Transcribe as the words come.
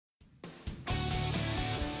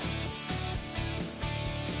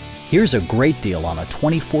Here's a great deal on a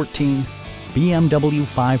 2014 BMW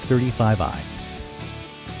 535i.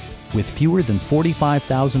 With fewer than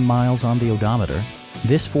 45,000 miles on the odometer,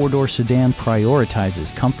 this four-door sedan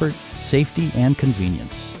prioritizes comfort, safety, and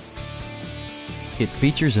convenience. It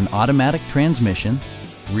features an automatic transmission,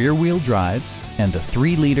 rear-wheel drive, and a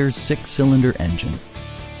 3-liter 6-cylinder engine.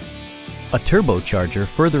 A turbocharger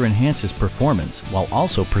further enhances performance while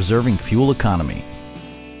also preserving fuel economy.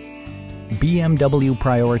 BMW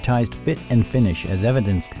prioritized fit and finish as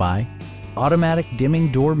evidenced by automatic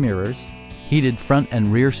dimming door mirrors, heated front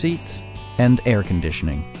and rear seats, and air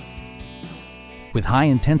conditioning. With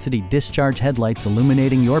high-intensity discharge headlights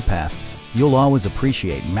illuminating your path, you'll always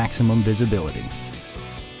appreciate maximum visibility.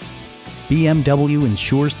 BMW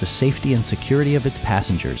ensures the safety and security of its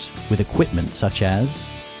passengers with equipment such as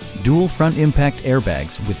dual front impact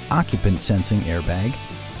airbags with occupant sensing airbag,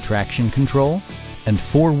 traction control, and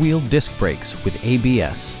 4-wheel disc brakes with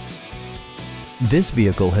ABS. This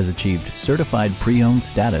vehicle has achieved certified pre-owned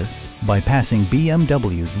status by passing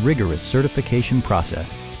BMW's rigorous certification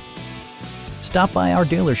process. Stop by our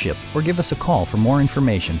dealership or give us a call for more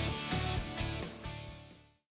information.